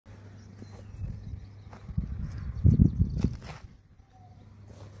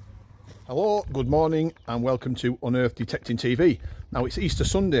Hello, good morning and welcome to Unearthed Detecting TV. Now it's Easter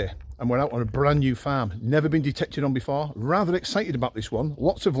Sunday and we're out on a brand new farm, never been detected on before. Rather excited about this one.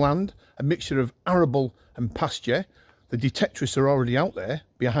 Lots of land, a mixture of arable and pasture. The detectorists are already out there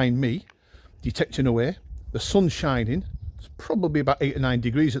behind me, detecting away. The sun's shining. It's probably about 8 or 9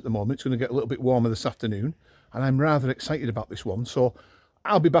 degrees at the moment. It's going to get a little bit warmer this afternoon and I'm rather excited about this one. So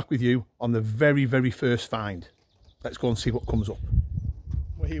I'll be back with you on the very first find. Let's go and see what comes up.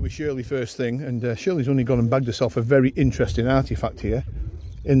 We're here with Shirley first thing, and Shirley's only gone and bagged herself a very interesting artefact here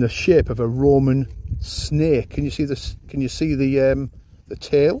in the shape of a Roman snake. Can you see this? Can you see the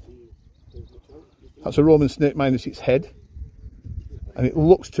tail? That's a Roman snake minus its head, and it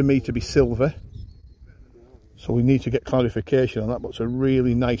looks to me to be silver. So we need to get clarification on that. But it's a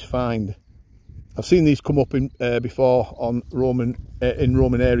really nice find. I've seen these come up in before on Roman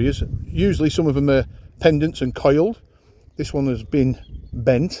areas. Usually some of them are pendants and coiled. This one has been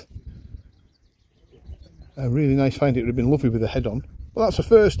bent. A really nice find. It would have been lovely with the head on. Well, that's the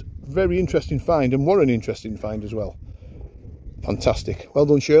first very interesting find, and what an interesting find as well. Fantastic. Well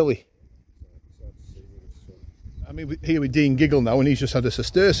done, Shirley. I'm here with Dean Giggle now, and he's just had a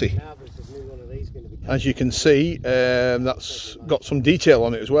sesterce. As you can see, that's got some detail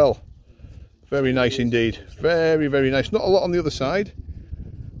on it as well. Very nice indeed. Very nice. Not a lot on the other side.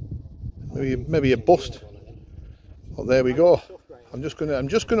 Maybe a bust. Well, there we go. I'm just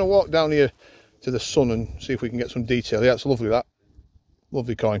gonna walk down here to the sun and see if we can get some detail. Yeah, it's lovely, that.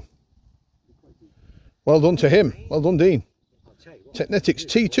 Lovely coin. Well done to him. Well done, Dean. Technetics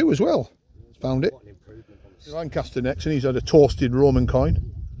T2 as well. Found it. Lancaster next, and he's had a toasted Roman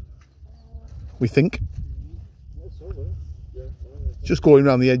coin. We think. Just going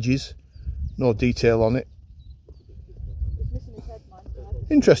around the edges. No detail on it.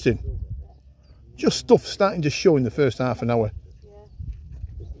 Interesting. Just stuff starting to show in the first half an hour.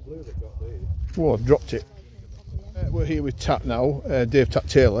 Oh, I've dropped it. We're here with Tat now, Dave Tat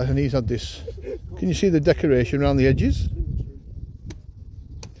Taylor, and he's had this. Can you see the decoration around the edges?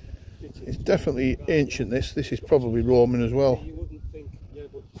 It's definitely ancient, this. This is probably Roman as well.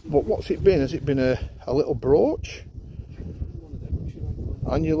 But what's it been? Has it been a little brooch?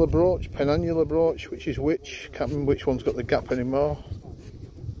 Annular brooch, penannular brooch, which is which? Can't remember which one's got the gap anymore.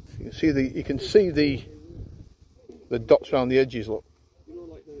 You can see the dots around the edges, look.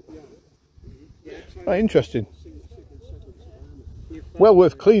 Right, interesting. Well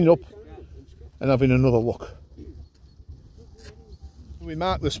worth cleaning up and having another look. We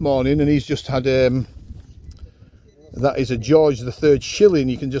marked this morning and he's just had that is a George III shilling.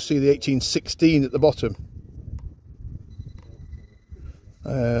 You can just see the 1816 at the bottom.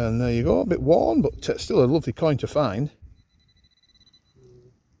 And there you go, a bit worn, but still a lovely coin to find.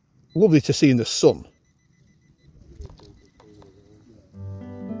 Lovely to see in the sun.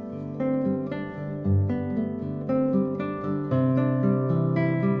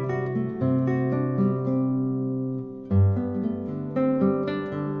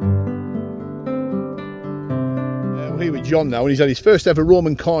 We're here with John now, and he's had his first ever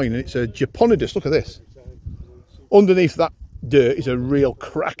Roman coin, and it's a Japonidus. Look at this. Underneath that dirt is a real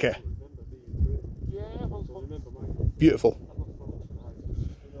cracker. Beautiful.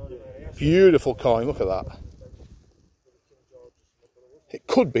 Beautiful coin, look at that. It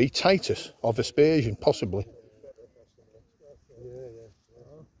could be Titus or Vespasian, possibly.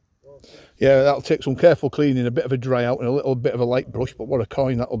 Yeah, that'll take some careful cleaning, a bit of a dry out and a little bit of a light brush, but what a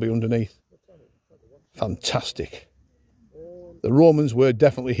coin that'll be underneath. Fantastic. The Romans were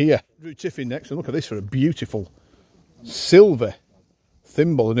definitely here. Drew Tiffin next, and look at this for a beautiful silver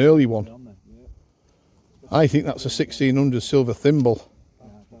thimble, an early one. I think that's a 1600 silver thimble.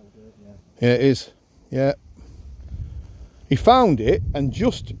 Yeah, it is. Yeah. He found it, and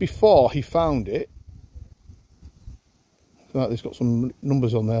just before he found it, like it's got some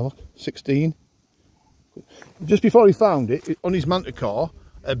numbers on there, look, 16. Just before he found it, on his manticore,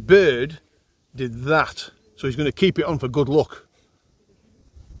 a bird did that. So he's going to keep it on for good luck.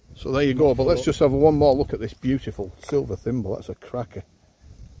 So there you go. But let's just have one more look at this beautiful silver thimble. That's a cracker.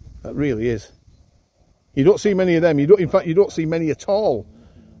 That really is. You don't see many of them. In fact, you don't see many at all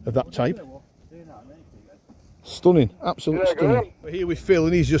of that type. Stunning, absolutely stunning. We're here with Phil,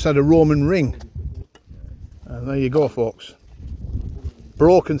 and he's just had a Roman ring. And there you go, folks.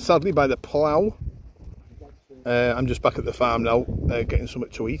 Broken sadly by the plough. I'm just back at the farm now, getting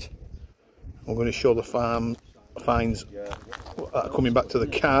something to eat. I'm going to show the farm finds coming back to the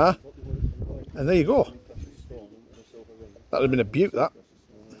car. And there you go. That would have been a beaut, that.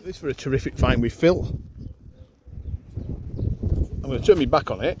 This for a terrific find with Phil. I'm going to turn my back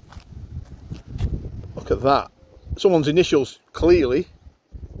on it. Look at that. Someone's initials, clearly.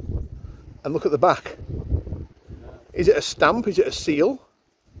 And look at the back. Is it a stamp? Is it a seal?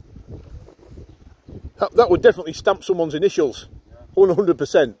 That would definitely stamp someone's initials.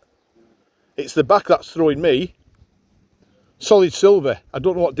 100%. It's the back that's throwing me. Solid silver. I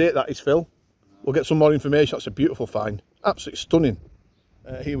don't know what date that is, Phil. We'll get some more information. That's a beautiful find. Absolutely stunning.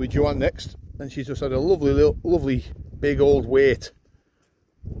 Here with Joanne next. And she's just had a lovely big old weight.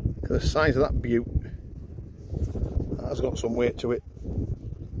 Look at the size of that beaut. That's got some weight to it.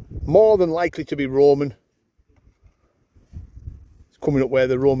 More than likely to be Roman. It's coming up where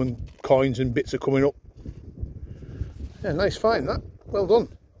the Roman coins and bits are coming up. Yeah, nice find that. Well done.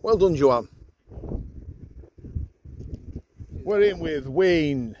 Well done, Joanne. We're in with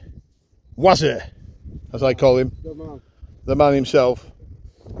Wayne Wazzer, as I call him. The man himself.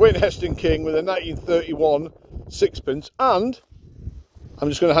 Wayne Heston King with a 1931 sixpence. And I'm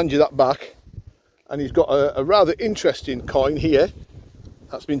just going to hand you that back. And he's got a rather interesting coin here.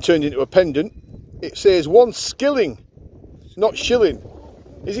 That's been turned into a pendant. It says 1 skilling, not shilling.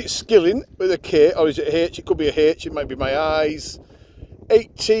 Is it skilling with a K or is it a H? It could be a H, it might be my eyes.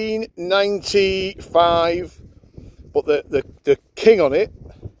 1895. But the king on it,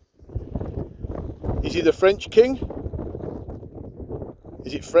 is he the French king?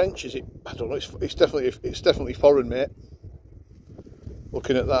 Is it French? Is it? I don't know. It's definitely foreign, mate.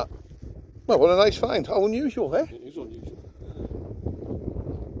 Looking at that. Well, what a nice find. How unusual, eh? It is unusual.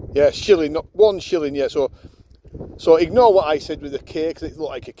 Yeah, shilling, not 1 shilling. Yeah, so ignore what I said with the K because it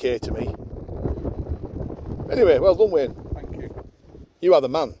looked like a K to me. Anyway, well done, Wayne. Thank you. You are the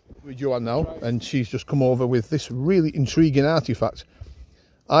man. With Joanne now, and she's just come over with this really intriguing artefact.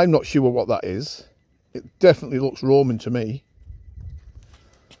 I'm not sure what that is. It definitely looks Roman to me.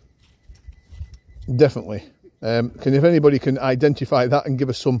 Definitely. If anybody can identify that and give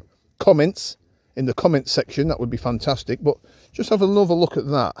us some comments in the comments section, that would be fantastic. But just have another look at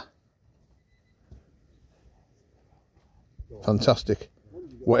that. Fantastic.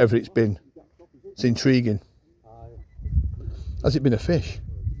 Whatever it's been. It's intriguing. Has it been a fish?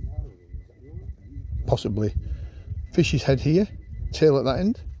 Possibly. Fish's head here, tail at that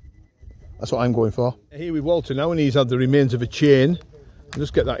end. That's what I'm going for. Here with Walter now, and he's had the remains of a chain. I'll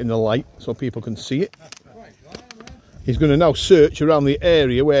just get that in the light so people can see it. He's going to now search around the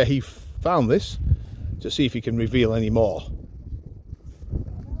area where he found this to see if he can reveal any more.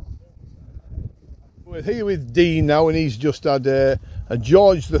 We're here with Dean now, and he's just had a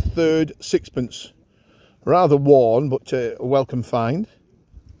George III sixpence. Rather worn, but a welcome find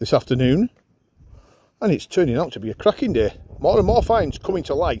this afternoon. And it's turning out to be a cracking day. More and more finds coming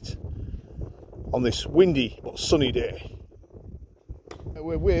to light on this windy but sunny day.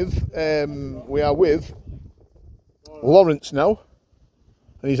 We are with Lawrence now,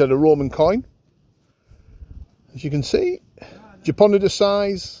 and he's had a Roman coin. As you can see, Japonida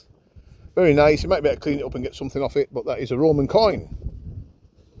size, very nice. You might be able to clean it up and get something off it, but that is a Roman coin.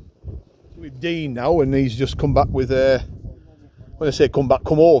 With Dean now, and he's just come back with when I say come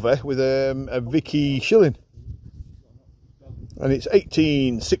over with a Vicky shilling, and it's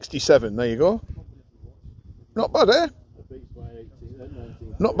 1867. There you go. Not bad, eh?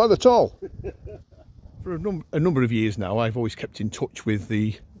 Not bad at all. For a number of years now, I've always kept in touch with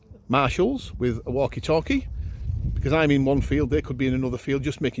the marshals with a walkie-talkie, because I'm in one field, they could be in another field,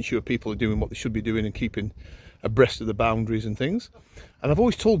 just making sure people are doing what they should be doing and keeping abreast of the boundaries and things. And I've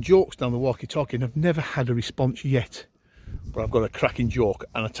always told jokes down the walkie-talkie, and I've never had a response yet. But I've got a cracking joke,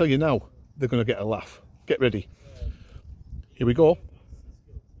 and I tell you now, they're going to get a laugh. Get ready. Here we go.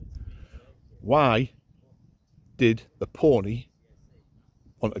 Why did the pony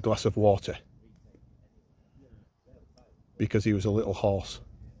want a glass of water? Because he was a little horse.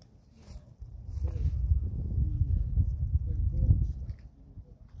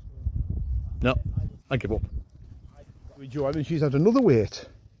 No, I give up. With Joanne, and she's had another weight.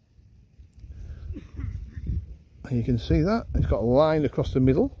 And you can see that it's got a line across the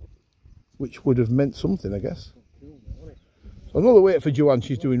middle, which would have meant something, I guess. So another weight for Joanne.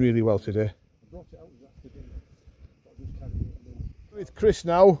 She's doing really well today. With Chris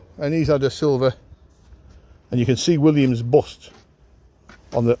now, and he's had a silver, and you can see William's bust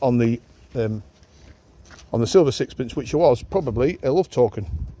on the silver sixpence, which was probably a love token.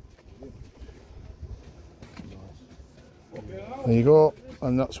 There you go,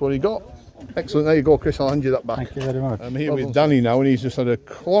 and that's what he got. Excellent, there you go, Chris, I'll hand you that back. Thank you very much. I'm here with Danny now, and he's just had a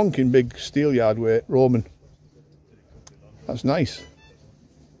clonking big steelyard weight, Roman. That's nice.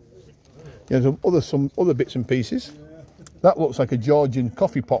 Yeah, there's some other bits and pieces. That looks like a Georgian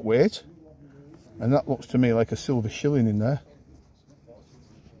coffee pot weight, and that looks to me like a silver shilling in there.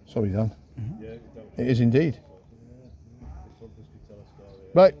 Sorry, Dan. It is indeed.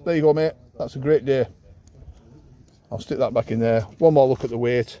 Right, there you go, mate. That's a great day. I'll stick that back in there. One more look at the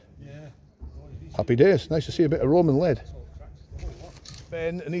weight. Happy days. Nice to see a bit of Roman lead.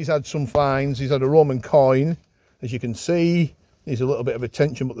 Ben, and he's had some finds. He's had a Roman coin, as you can see. Needs a little bit of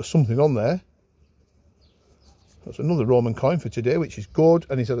attention, but there's something on there. That's another Roman coin for today, which is good.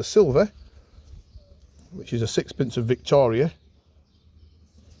 And he's had a silver, which is a sixpence of Victoria.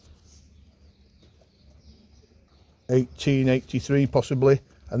 1883 possibly.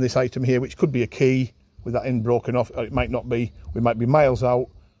 And this item here, which could be a key with that end broken off, or it might not be. We might be miles out.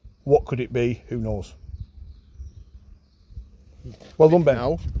 What could it be? Who knows? Well done, Ben.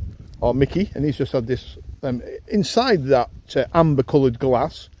 Now, or Mickey, and he's just had this. Inside that amber coloured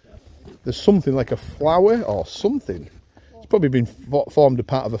glass, there's something like a flower or something. It's probably been formed a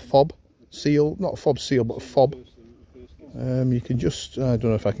part of a fob seal, not a fob seal, but a fob. You can just, I don't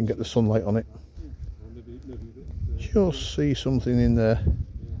know if I can get the sunlight on it. Just see something in there.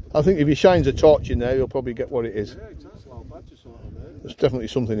 I think if he shines a torch in there, you'll probably get what it is. There's definitely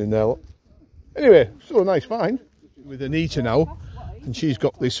something in there. Look. Anyway, still a nice find. With Anita now, and she's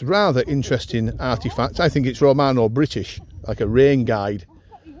got this rather interesting artefact. I think it's Romano British, like a rain guide,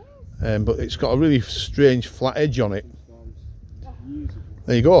 but it's got a really strange flat edge on it.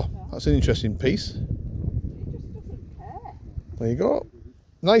 There you go. That's an interesting piece. There you go.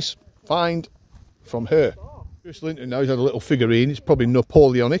 Nice find from her. Chris Linton now, he's had a little figurine. It's probably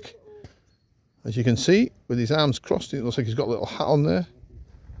Napoleonic, as you can see, with his arms crossed. It looks like he's got a little hat on there.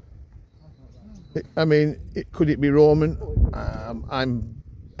 I mean, could it be Roman? I'm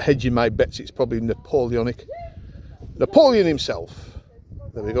hedging my bets. It's probably Napoleonic. Napoleon himself.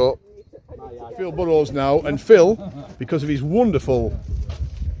 There we go. Phil Burrows now, and Phil, because of his wonderful,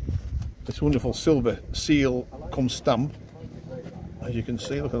 this wonderful silver seal cum stamp, as you can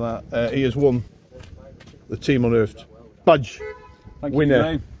see, look at that. He has won the Team Unearthed badge. Thank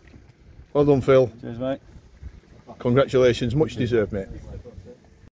winner. You, well done, Phil. Cheers, mate. Congratulations, much deserved, mate.